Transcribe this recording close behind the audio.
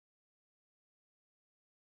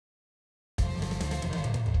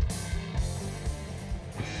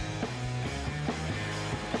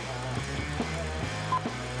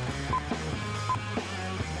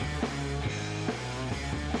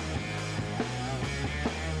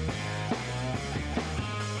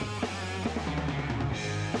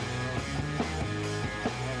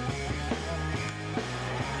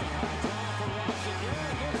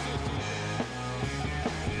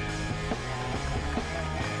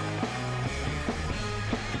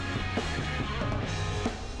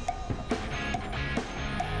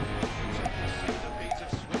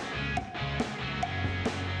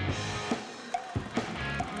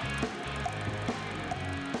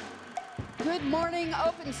Good morning,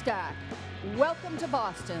 OpenStack. Welcome to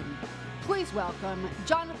Boston. Please welcome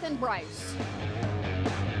Jonathan Bryce.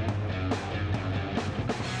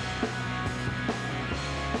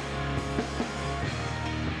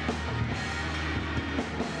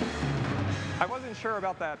 I wasn't sure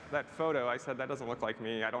about that photo. I said, that doesn't look like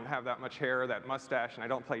me. I don't have that much hair, that mustache, and I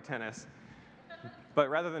don't play tennis.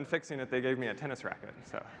 But rather than fixing it, they gave me a tennis racket.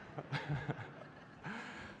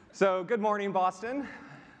 So good morning, Boston.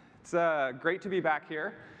 It's great to be back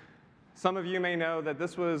here. Some of you may know that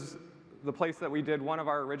this was the place that we did one of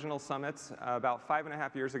our original summits about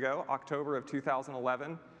 5.5 years ago, October of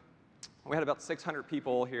 2011. We had about 600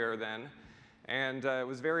 people here then, and it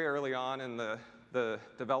was very early on in the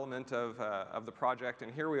development of the project,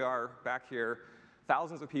 and here we are back here,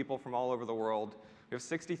 thousands of people from all over the world. We have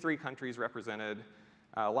 63 countries represented,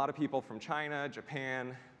 a lot of people from China,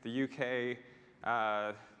 Japan, the UK,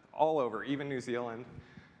 all over, even New Zealand.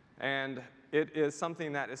 And it is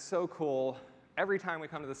something that is so cool every time we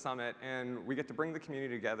come to the summit, and we get to bring the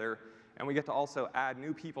community together, and we get to also add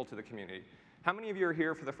new people to the community. How many of you are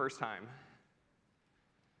here for the first time?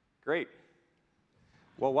 Great.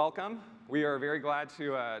 Well, welcome. We are very glad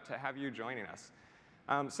to have you joining us.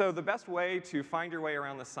 So the best way to find your way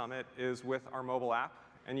around the summit is with our mobile app,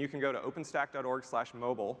 and you can go to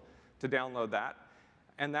openstack.org/mobile to download that.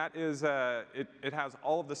 And that is, it has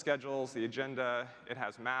all of the schedules, the agenda, it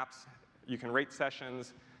has maps, you can rate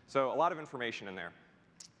sessions, so a lot of information in there.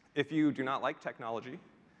 If you do not like technology,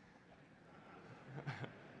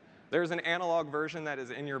 there's an analog version that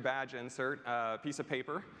is in your badge insert, a piece of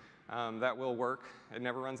paper that will work. It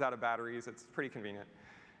never runs out of batteries, it's pretty convenient.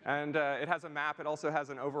 And it has a map, it also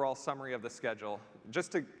has an overall summary of the schedule.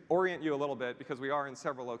 Just to orient you a little bit, because we are in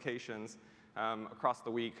several locations, across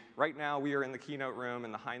the week. Right now, we are in the keynote room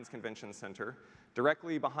in the Heinz Convention Center.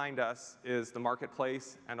 Directly behind us is the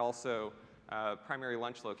marketplace and also primary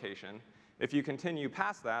lunch location. If you continue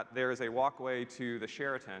past that, there is a walkway to the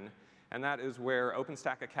Sheraton, and that is where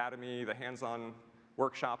OpenStack Academy, the hands-on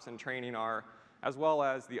workshops and training are, as well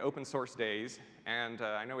as the open source days. And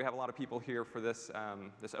I know we have a lot of people here for this,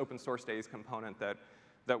 this open source days component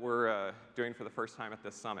that we're doing for the first time at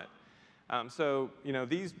this summit. So, you know,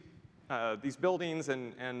 these buildings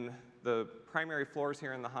and the primary floors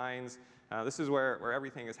here in the Heinz, this is where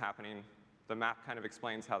everything is happening. The map kind of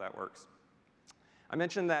explains how that works. I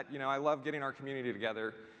mentioned that, you know, I love getting our community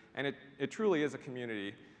together, and it truly is a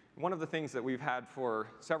community. One of the things that we've had for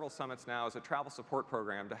several summits now is a travel support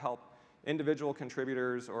program to help individual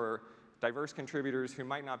contributors or diverse contributors who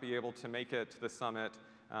might not be able to make it to the summit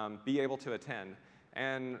be able to attend.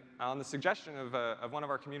 And on the suggestion of one of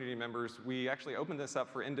our community members, we actually opened this up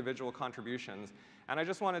for individual contributions. And I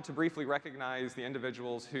just wanted to briefly recognize the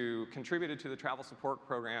individuals who contributed to the travel support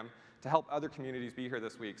program to help other communities be here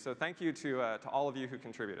this week. So thank you to all of you who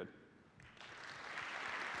contributed.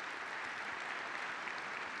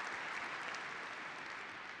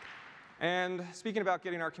 And speaking about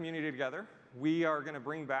getting our community together, we are going to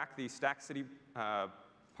bring back the Stack City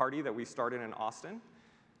party that we started in Austin.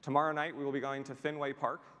 Tomorrow night, we will be going to Fenway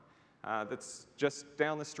Park. That's just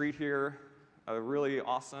down the street here, a really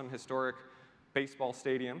awesome, historic baseball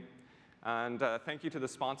stadium. And thank you to the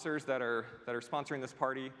sponsors that are sponsoring this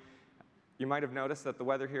party. You might have noticed that the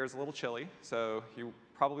weather here is a little chilly, so you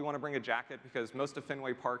probably want to bring a jacket because most of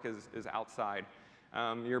Fenway Park is outside.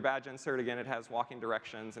 Your badge insert, again, it has walking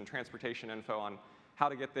directions and transportation info on how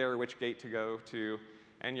to get there, which gate to go to,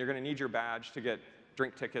 and you're going to need your badge to get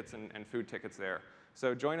drink tickets and food tickets there.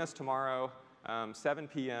 So join us tomorrow, 7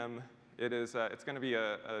 p.m. It's going to be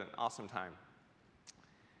an awesome time.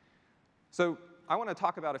 So I want to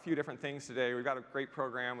talk about a few different things today. We've got a great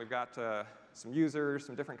program. We've got some users,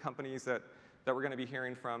 some different companies that we're going to be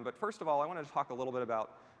hearing from. But first of all, I wanted to talk a little bit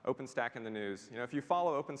about OpenStack in the news. You know, if you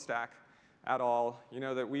follow OpenStack at all, you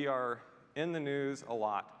know that we are in the news a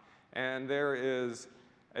lot. And there is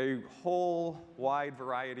a whole wide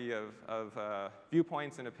variety of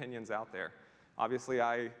viewpoints and opinions out there. Obviously,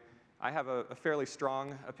 I have a fairly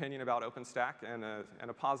strong opinion about OpenStack and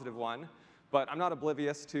a positive one, but I'm not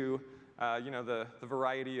oblivious to you know, the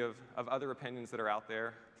variety of other opinions that are out there.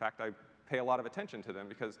 In fact, I pay a lot of attention to them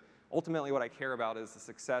because ultimately what I care about is the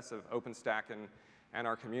success of OpenStack and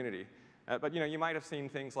our community. But you know, you might have seen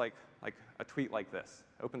things like a tweet like this: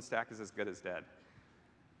 OpenStack is as good as dead.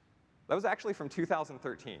 That was actually from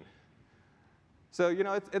 2013. So, you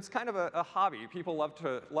know, it's kind of a hobby. People love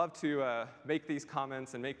to make these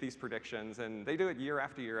comments and make these predictions, and they do it year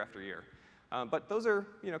after year after year. But those are,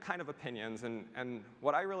 you know, kind of opinions, and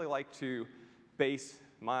what I really like to base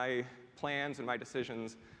my plans and my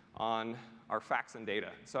decisions on are facts and data.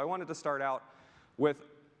 So I wanted to start out with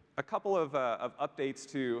a couple of updates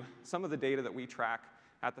to some of the data that we track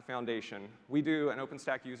at the foundation. We do an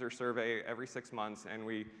OpenStack user survey every 6 months, and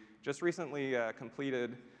we just recently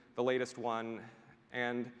completed the latest one,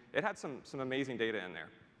 and it had some amazing data in there.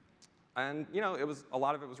 And a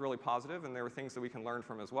lot of it was really positive, and there were things that we can learn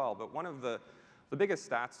from as well. But one of the biggest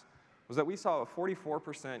stats was that we saw a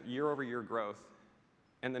 44% year-over-year growth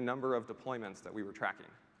in the number of deployments that we were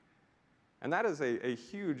tracking. And that is a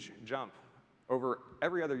huge jump over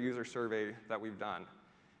every other user survey that we've done.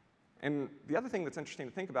 And the other thing that's interesting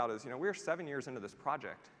to think about is, we're 7 years into this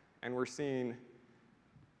project, and we're seeing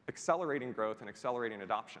accelerating growth and accelerating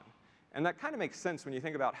adoption. And that kind of makes sense when you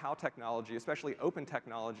think about how technology, especially open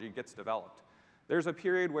technology, gets developed. There's a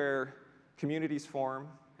period where communities form,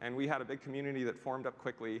 and we had a big community that formed up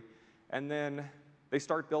quickly, and then they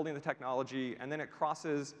start building the technology, and then it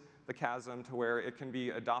crosses the chasm to where it can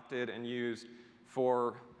be adopted and used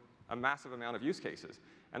for a massive amount of use cases.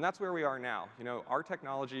 And that's where we are now. Our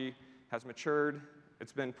technology has matured,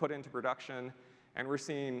 it's been put into production, and we're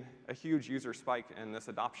seeing a huge user spike in this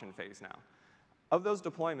adoption phase now. Of those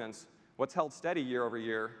deployments, what's held steady year over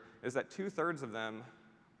year is that 2/3 of them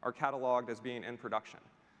are cataloged as being in production.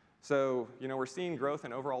 So we're seeing growth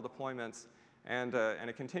in overall deployments and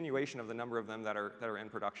a continuation of the number of them that are in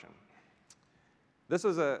production. This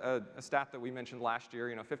was a stat that we mentioned last year,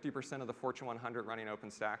 50% of the Fortune 100 running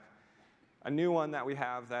OpenStack. A new one that we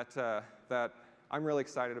have that I'm really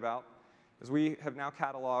excited about is we have now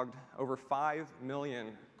cataloged over 5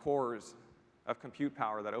 million cores of compute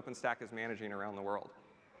power that OpenStack is managing around the world.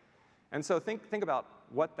 And so think about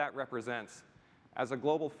what that represents as a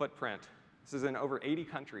global footprint. This is in over 80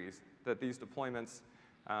 countries that these deployments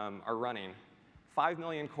are running. 5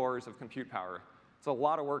 million cores of compute power. It's a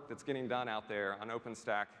lot of work that's getting done out there on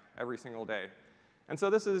OpenStack every single day. And so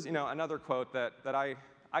this is another quote that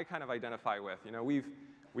I kind of identify with.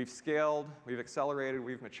 We've scaled, we've accelerated,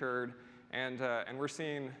 we've matured, and we're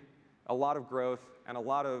seeing a lot of growth and a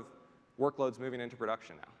lot of workloads moving into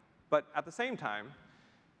production now. But at the same time,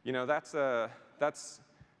 that's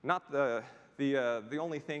not the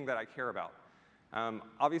only thing that I care about.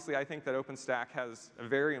 Obviously, I think that OpenStack has a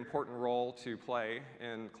very important role to play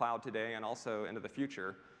in cloud today and also into the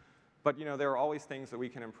future. But there are always things that we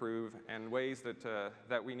can improve and ways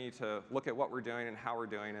that we need to look at what we're doing and how we're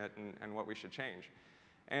doing it and what we should change.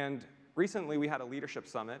 And recently, we had a leadership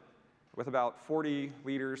summit with about 40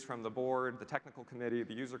 leaders from the board, the technical committee,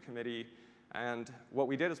 the user committee. And what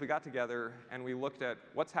we did is we got together and we looked at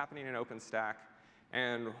what's happening in OpenStack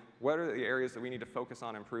and what are the areas that we need to focus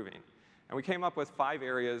on improving. And we came up with 5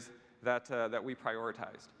 areas that we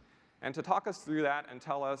prioritized. And to talk us through that and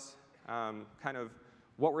tell us kind of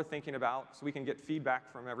what we're thinking about so we can get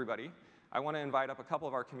feedback from everybody, I want to invite up a couple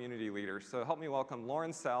of our community leaders. So help me welcome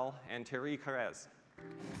Lauren Sell and Thierry Carrez.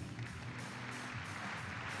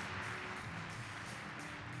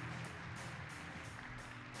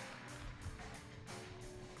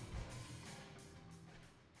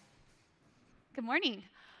 Good morning.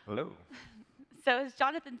 Hello. So as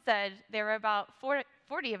Jonathan said, there were about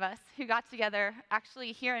 40 of us who got together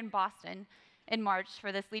actually here in Boston in March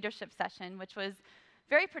for this leadership session, which was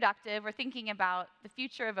very productive. We're thinking about the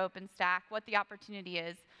future of OpenStack, what the opportunity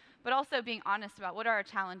is, but also being honest about what are our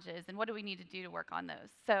challenges and what do we need to do to work on those.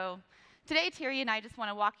 So today, Thierry and I just want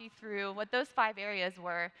to walk you through what those 5 areas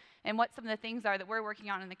were and what some of the things are that we're working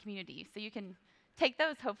on in the community. So you can take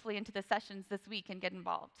those, hopefully, into the sessions this week and get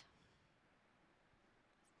involved.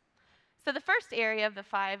 So the first area of the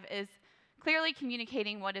 5 is clearly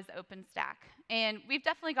communicating what is OpenStack. And we've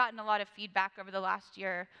definitely gotten a lot of feedback over the last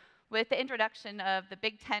year with the introduction of the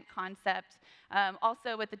big tent concept,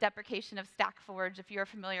 also with the deprecation of StackForge, if you're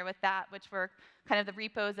familiar with that, which were kind of the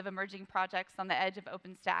repos of emerging projects on the edge of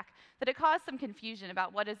OpenStack, that it caused some confusion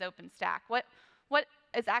about what is OpenStack, what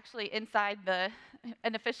is actually inside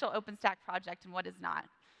an official OpenStack project and what is not.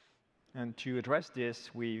 And to address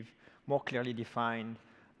this, we've more clearly defined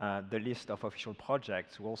the list of official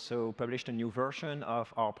projects. We also published a new version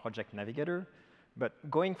of our project navigator. But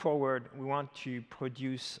going forward, we want to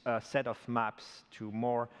produce a set of maps to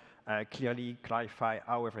more clearly clarify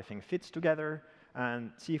how everything fits together.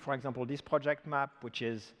 And see, for example, this project map, which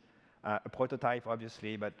is a prototype,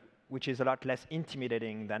 obviously, but which is a lot less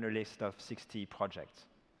intimidating than a list of 60 projects.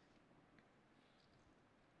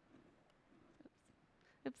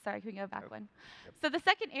 Oops, sorry, can we go back one? Yep. So the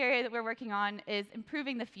second area that we're working on is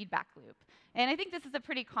improving the feedback loop. And I think this is a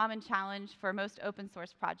pretty common challenge for most open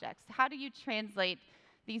source projects. How do you translate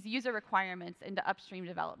these user requirements into upstream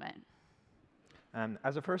development?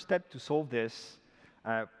 As a first step to solve this,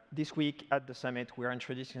 this week at the summit, we're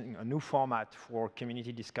introducing a new format for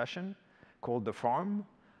community discussion called the forum.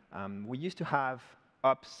 We used to have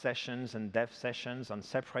ops sessions and dev sessions on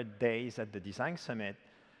separate days at the Design Summit.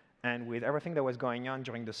 And with everything that was going on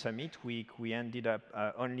during the summit week, we ended up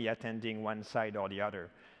only attending one side or the other.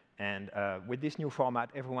 And with this new format,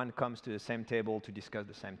 everyone comes to the same table to discuss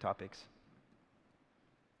the same topics.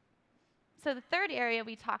 So the third area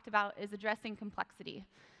we talked about is addressing complexity.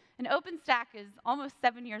 And OpenStack is almost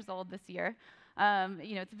 7 years old this year.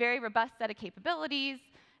 It's a very robust set of capabilities.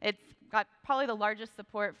 It's got probably the largest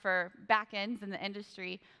support for backends in the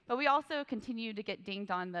industry, but we also continue to get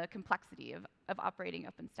dinged on the complexity of operating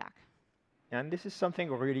OpenStack. And this is something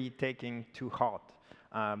we're really taking to heart.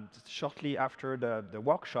 Shortly after the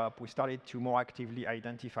workshop, we started to more actively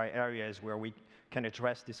identify areas where we can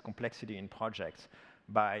address this complexity in projects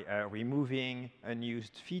by removing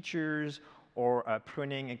unused features or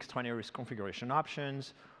pruning extraneous configuration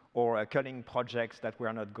options or cutting projects that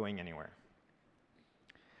were not going anywhere.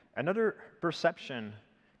 Another perception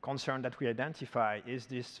concern that we identify is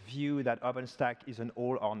this view that OpenStack is an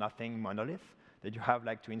all-or-nothing monolith, that you have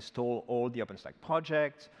to install all the OpenStack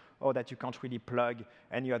projects, or that you can't really plug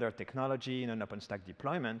any other technology in an OpenStack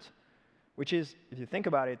deployment, which is, if you think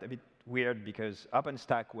about it, a bit weird because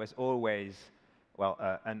OpenStack was always,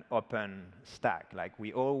 an open stack.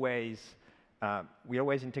 We always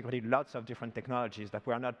integrated lots of different technologies that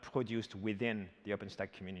were not produced within the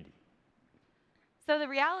OpenStack community. So the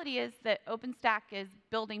reality is that OpenStack is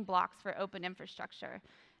building blocks for open infrastructure.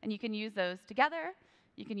 And you can use those together,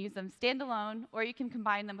 you can use them standalone, or you can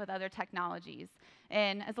combine them with other technologies.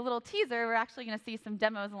 And as a little teaser, we're actually going to see some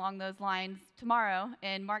demos along those lines tomorrow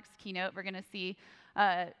in Mark's keynote. We're going to see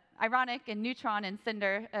Ironic and Neutron and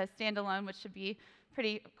Cinder standalone, which should be a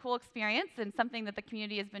pretty cool experience and something that the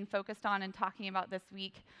community has been focused on and talking about this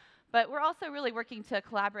week. But we're also really working to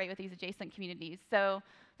collaborate with these adjacent communities. So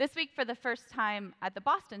this week, for the first time at the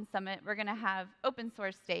Boston Summit, we're going to have open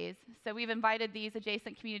source days. So we've invited these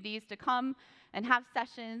adjacent communities to come and have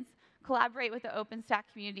sessions, collaborate with the OpenStack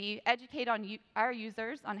community, educate our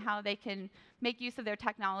users on how they can make use of their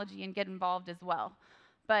technology and get involved as well.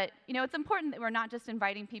 But it's important that we're not just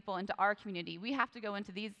inviting people into our community. We have to go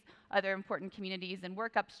into these other important communities and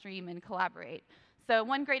work upstream and collaborate. So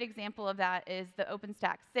one great example of that is the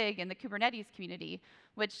OpenStack SIG and the Kubernetes community,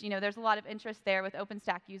 which there's a lot of interest there with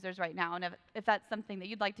OpenStack users right now. And if that's something that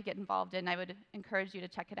you'd like to get involved in, I would encourage you to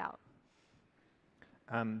check it out.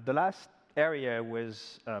 The last area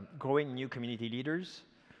was growing new community leaders.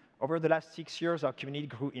 Over the last 6 years, our community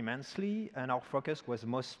grew immensely, and our focus was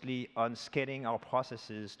mostly on scaling our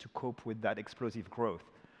processes to cope with that explosive growth.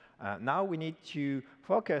 Now we need to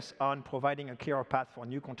focus on providing a clearer path for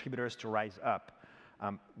new contributors to rise up.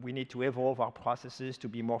 We need to evolve our processes to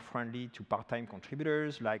be more friendly to part-time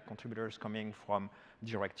contributors, like contributors coming from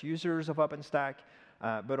direct users of OpenStack,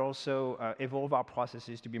 but also evolve our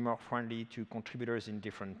processes to be more friendly to contributors in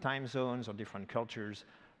different time zones or different cultures,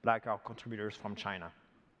 like our contributors from China.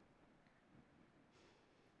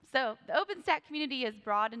 So the OpenStack community is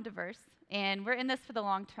broad and diverse, and we're in this for the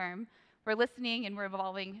long term. We're listening and we're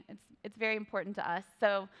evolving. It's very important to us.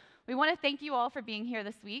 So we want to thank you all for being here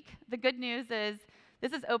this week. The good news is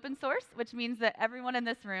this is open source, which means that everyone in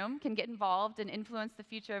this room can get involved and influence the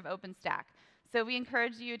future of OpenStack. So we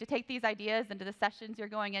encourage you to take these ideas into the sessions you're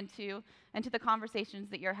going into and to the conversations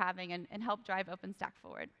that you're having and help drive OpenStack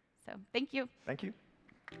forward. So thank you. Thank you.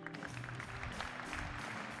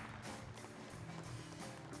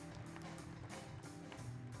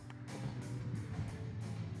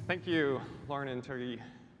 Thank you, Lauren and Turgi.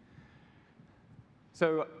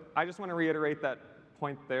 So I just want to reiterate that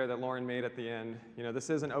point there that Lauren made at the end. This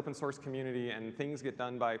is an open source community, and things get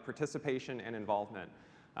done by participation and involvement.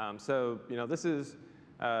 This is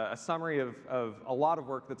a summary of a lot of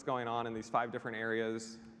work that's going on in these 5 different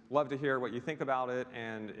areas. Love to hear what you think about it,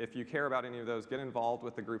 and if you care about any of those, get involved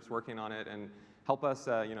with the groups working on it and help us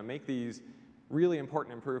make these really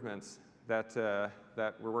important improvements that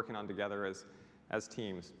we're working on together as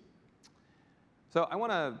teams. So I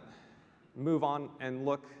want to move on and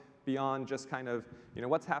look beyond just kind of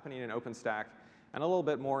what's happening in OpenStack and a little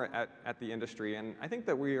bit more at the industry. And I think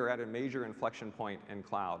that we are at a major inflection point in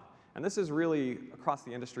cloud. And this is really across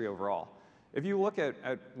the industry overall. If you look at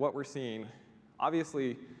what we're seeing,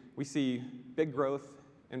 obviously we see big growth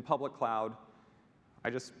in public cloud. I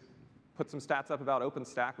just put some stats up about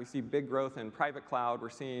OpenStack. We see big growth in private cloud. We're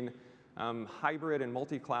seeing hybrid and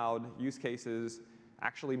multi-cloud use cases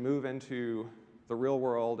actually move into the real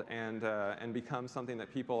world and become something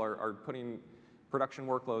that people are putting production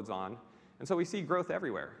workloads on. And so we see growth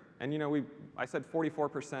everywhere. And I said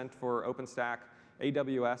 44% for OpenStack,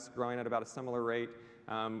 AWS growing at about a similar rate.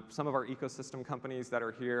 Some of our ecosystem companies that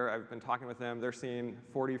are here, I've been talking with them, they're seeing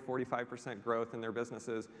 40, 45% growth in their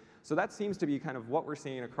businesses. So that seems to be kind of what we're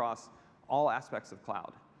seeing across all aspects of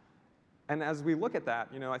cloud. And as we look at that,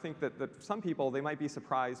 I think that some people, they might be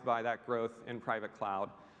surprised by that growth in private cloud.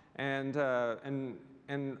 And I've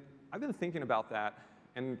been thinking about that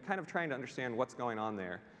and kind of trying to understand what's going on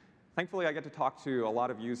there. Thankfully, I get to talk to a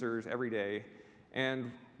lot of users every day.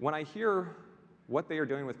 And when I hear what they are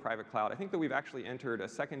doing with private cloud, I think that we've actually entered a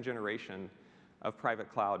second generation of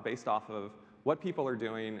private cloud based off of what people are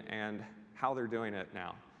doing and how they're doing it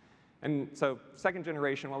now. And so second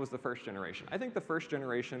generation, what was the first generation? I think the first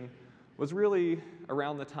generation was really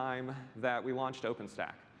around the time that we launched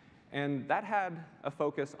OpenStack. And that had a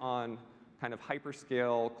focus on kind of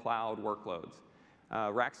hyperscale cloud workloads.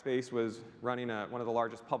 Rackspace was running one of the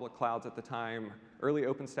largest public clouds at the time. Early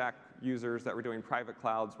OpenStack users that were doing private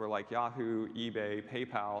clouds were like Yahoo, eBay,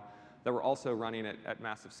 PayPal, that were also running it at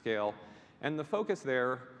massive scale. And the focus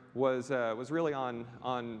there was really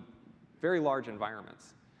on very large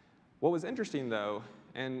environments. What was interesting, though,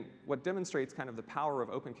 and what demonstrates kind of the power of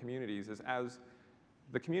open communities is as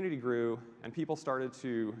the community grew and people started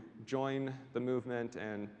to join the movement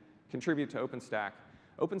and contribute to OpenStack,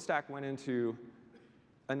 OpenStack went into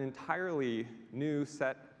an entirely new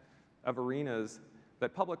set of arenas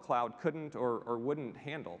that public cloud couldn't or wouldn't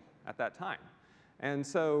handle at that time. And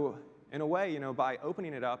so in a way, by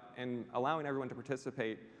opening it up and allowing everyone to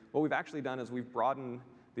participate, what we've actually done is we've broadened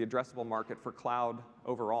the addressable market for cloud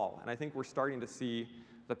overall. And I think we're starting to see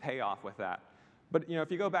the payoff with that. But if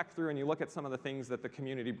you go back through and you look at some of the things that the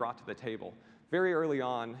community brought to the table, very early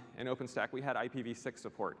on in OpenStack, we had IPv6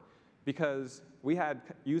 support because we had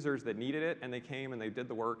users that needed it, and they came and they did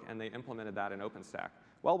the work and they implemented that in OpenStack,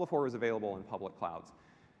 well before it was available in public clouds.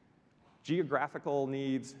 Geographical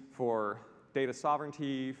needs for data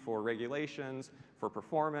sovereignty, for regulations, for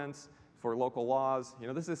performance, for local laws,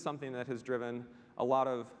 this is something that has driven a lot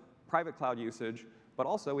of private cloud usage, but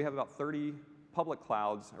also we have about 30 public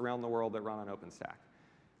clouds around the world that run on OpenStack.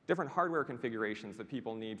 Different hardware configurations that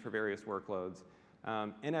people need for various workloads.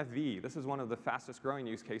 NFV, this is one of the fastest growing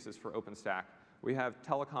use cases for OpenStack. We have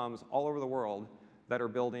telecoms all over the world that are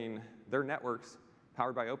building their networks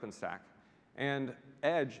powered by OpenStack. And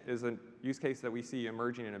Edge is a use case that we see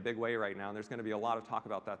emerging in a big way right now, and there's going to be a lot of talk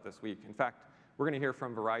about that this week. In fact, we're going to hear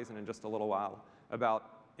from Verizon in just a little while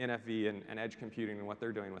about NFV and edge computing and what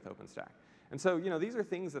they're doing with OpenStack. And so, these are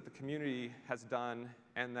things that the community has done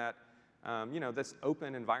and that, this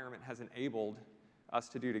open environment has enabled us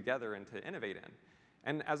to do together and to innovate in.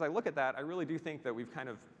 And as I look at that, I really do think that we've kind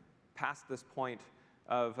of passed this point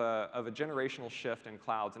of a generational shift in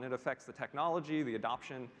clouds, and it affects the technology, the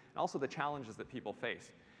adoption, and also the challenges that people face.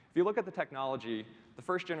 If you look at the technology, the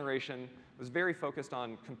first generation was very focused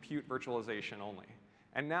on compute virtualization only.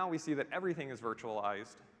 And now we see that everything is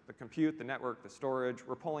virtualized. The compute, the network, the storage,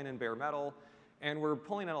 we're pulling in bare metal, and we're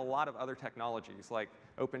pulling in a lot of other technologies like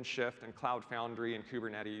OpenShift and Cloud Foundry and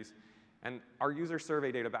Kubernetes. And our user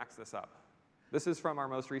survey data backs this up. This is from our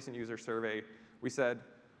most recent user survey. We said,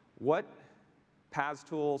 what PaaS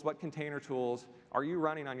tools, what container tools are you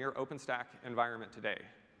running on your OpenStack environment today?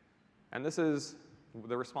 And this is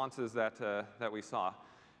the responses that we saw.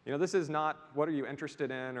 This is not what are you interested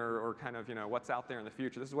in or kind of what's out there in the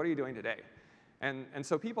future. This is what are you doing today? And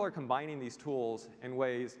so people are combining these tools in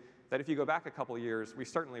ways that if you go back a couple of years, we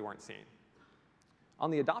certainly weren't seeing. On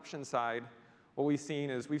the adoption side, what we've seen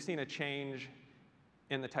is we've seen a change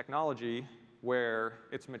in the technology where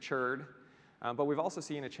it's matured, but we've also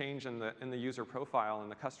seen a change in the user profile and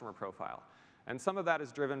the customer profile. And some of that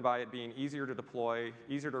is driven by it being easier to deploy,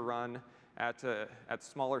 easier to run at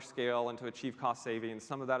smaller scale and to achieve cost savings.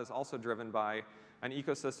 Some of that is also driven by an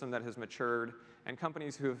ecosystem that has matured and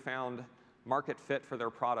companies who have found market fit for their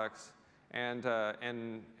products and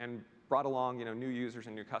brought along new users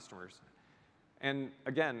and new customers. And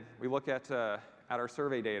again, we look at our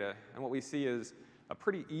survey data, and what we see is a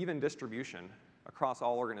pretty even distribution across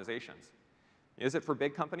all organizations. Is it for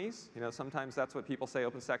big companies? Sometimes that's what people say,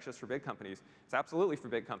 OpenStack's just for big companies. It's absolutely for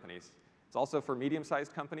big companies. It's also for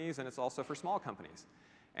medium-sized companies, and it's also for small companies.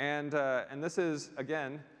 And this is,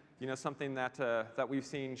 again, something that we've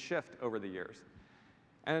seen shift over the years.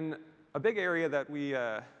 And a big area that we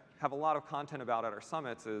have a lot of content about at our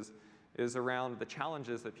summits is around the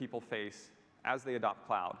challenges that people face as they adopt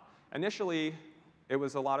cloud. Initially, it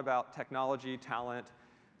was a lot about technology, talent.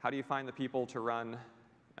 How do you find the people to run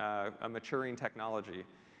a maturing technology?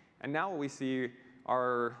 And now what we see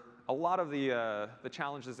are a lot of the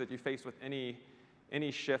challenges that you face with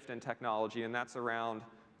any shift in technology, and that's around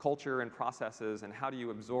culture and processes and how do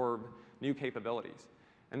you absorb new capabilities.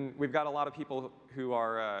 And we've got a lot of people who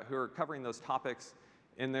are covering those topics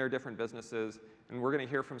in their different businesses, and we're going to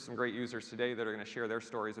hear from some great users today that are going to share their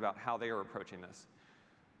stories about how they are approaching this.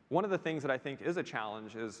 One of the things that I think is a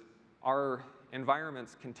challenge is our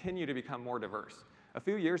environments continue to become more diverse. A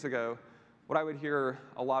few years ago, what I would hear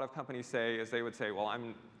a lot of companies say is they would say, well,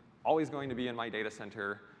 I'm always going to be in my data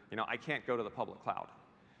center. I can't go to the public cloud.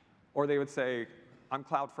 Or they would say, I'm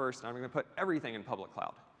cloud first, and I'm going to put everything in public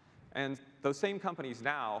cloud. And those same companies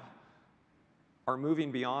now are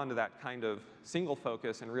moving beyond that kind of single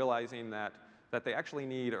focus and realizing that they actually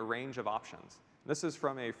need a range of options. This is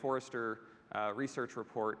from a Forrester research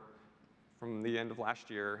report from the end of last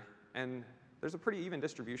year, and there's a pretty even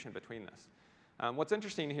distribution between this. What's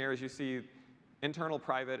interesting here is you see internal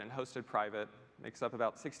private and hosted private makes up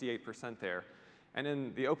about 68% there. And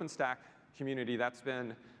in the OpenStack community, that's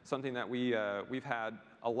been something that we've had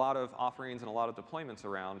a lot of offerings and a lot of deployments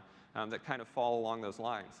around that kind of fall along those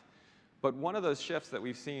lines. But one of those shifts that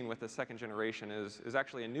we've seen with the second generation is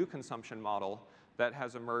actually a new consumption model that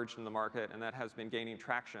has emerged in the market and that has been gaining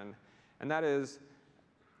traction, and that is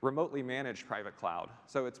remotely managed private cloud.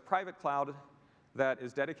 So it's private cloud that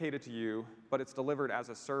is dedicated to you, but it's delivered as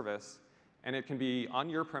a service, and it can be on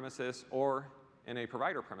your premises or in a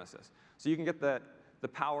provider premises. So you can get the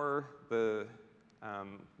power, the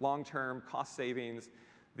long-term cost savings,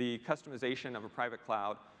 the customization of a private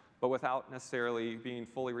cloud, but without necessarily being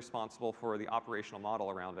fully responsible for the operational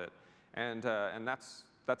model around it. And that's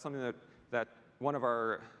something that one of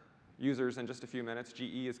our users in just a few minutes,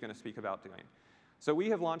 GE, is going to speak about doing. So we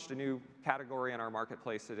have launched a new category in our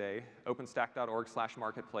marketplace today,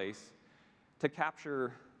 openstack.org/marketplace, to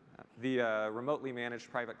capture the remotely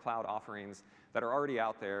managed private cloud offerings that are already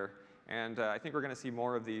out there. And I think we're going to see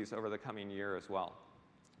more of these over the coming year as well.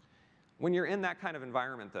 When you're in that kind of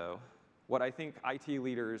environment, though, what I think IT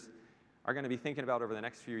leaders are going to be thinking about over the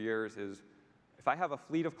next few years is, if I have a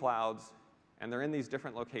fleet of clouds and they're in these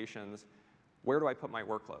different locations, where do I put my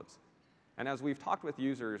workloads? And as we've talked with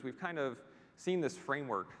users, we've kind of seen this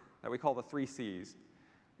framework that we call the 3 Cs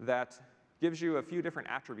that gives you a few different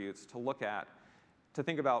attributes to look at to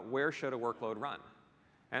think about where should a workload run.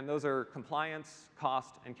 And those are compliance,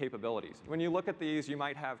 cost, and capabilities. When you look at these, you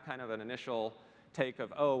might have kind of an initial take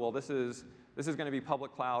of, oh, well, this is going to be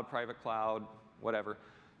public cloud, private cloud, whatever.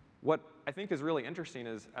 What I think is really interesting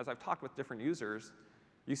is, as I've talked with different users,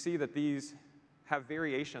 you see that these have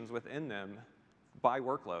variations within them by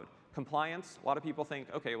workload. Compliance, a lot of people think,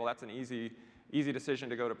 OK, well, that's an easy decision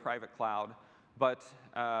to go to private cloud. But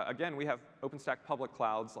again, we have OpenStack public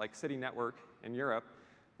clouds like City Network in Europe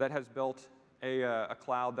that has built a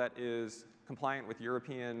cloud that is compliant with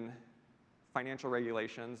European financial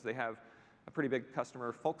regulations. They have a pretty big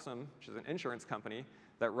customer, Folksam, which is an insurance company,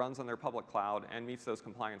 that runs on their public cloud and meets those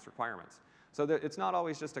compliance requirements. So it's not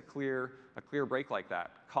always just a clear break like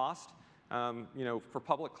that. Cost, for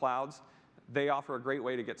public clouds, they offer a great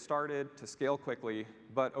way to get started, to scale quickly,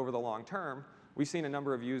 but over the long term, we've seen a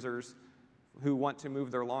number of users who want to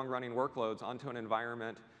move their long-running workloads onto an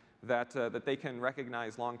environment that they can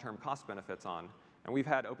recognize long-term cost benefits on. And we've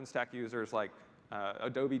had OpenStack users like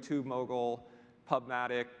Adobe TubeMogul,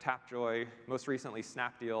 Pubmatic, Tapjoy, most recently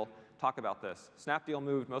Snapdeal, talk about this. Snapdeal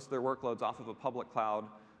moved most of their workloads off of a public cloud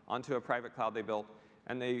onto a private cloud they built,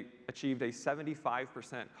 and they achieved a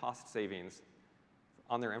 75% cost savings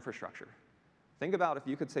on their infrastructure. Think about if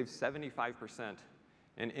you could save 75%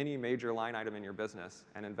 in any major line item in your business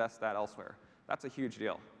and invest that elsewhere. That's a huge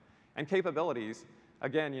deal. And capabilities,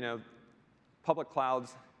 again, public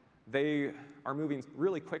clouds, they are moving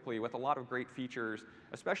really quickly with a lot of great features,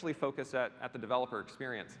 especially focused at the developer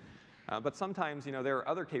experience. But sometimes, there are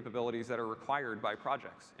other capabilities that are required by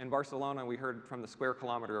projects. In Barcelona, we heard from the Square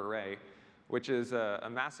Kilometer Array, which is a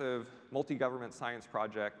massive multi-government science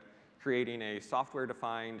project creating a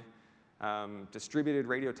software-defined distributed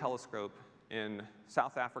radio telescope in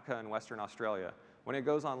South Africa and Western Australia. When it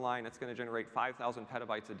goes online, it's going to generate 5,000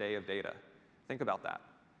 petabytes a day of data. Think about that.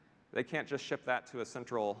 They can't just ship that to a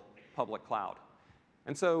central public cloud.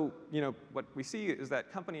 And so, what we see is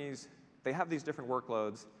that companies, they have these different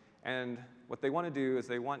workloads, and what they want to do is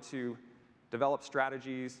they want to develop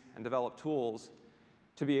strategies and develop tools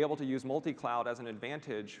to be able to use multi-cloud as an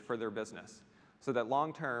advantage for their business, so that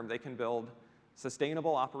long-term they can build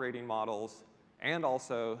sustainable operating models and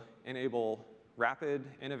also enable rapid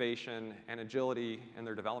innovation and agility in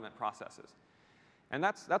their development processes. And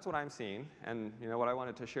that's what I'm seeing, and what I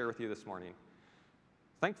wanted to share with you this morning.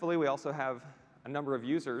 Thankfully, we also have a number of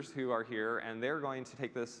users who are here, and they're going to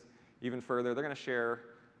take this even further. They're going to share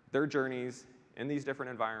their journeys in these different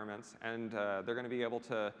environments, and they're going to be able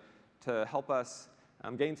to help us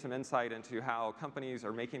gain some insight into how companies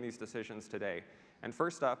are making these decisions today. And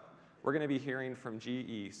first up, we're going to be hearing from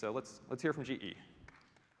GE. So let's hear from GE.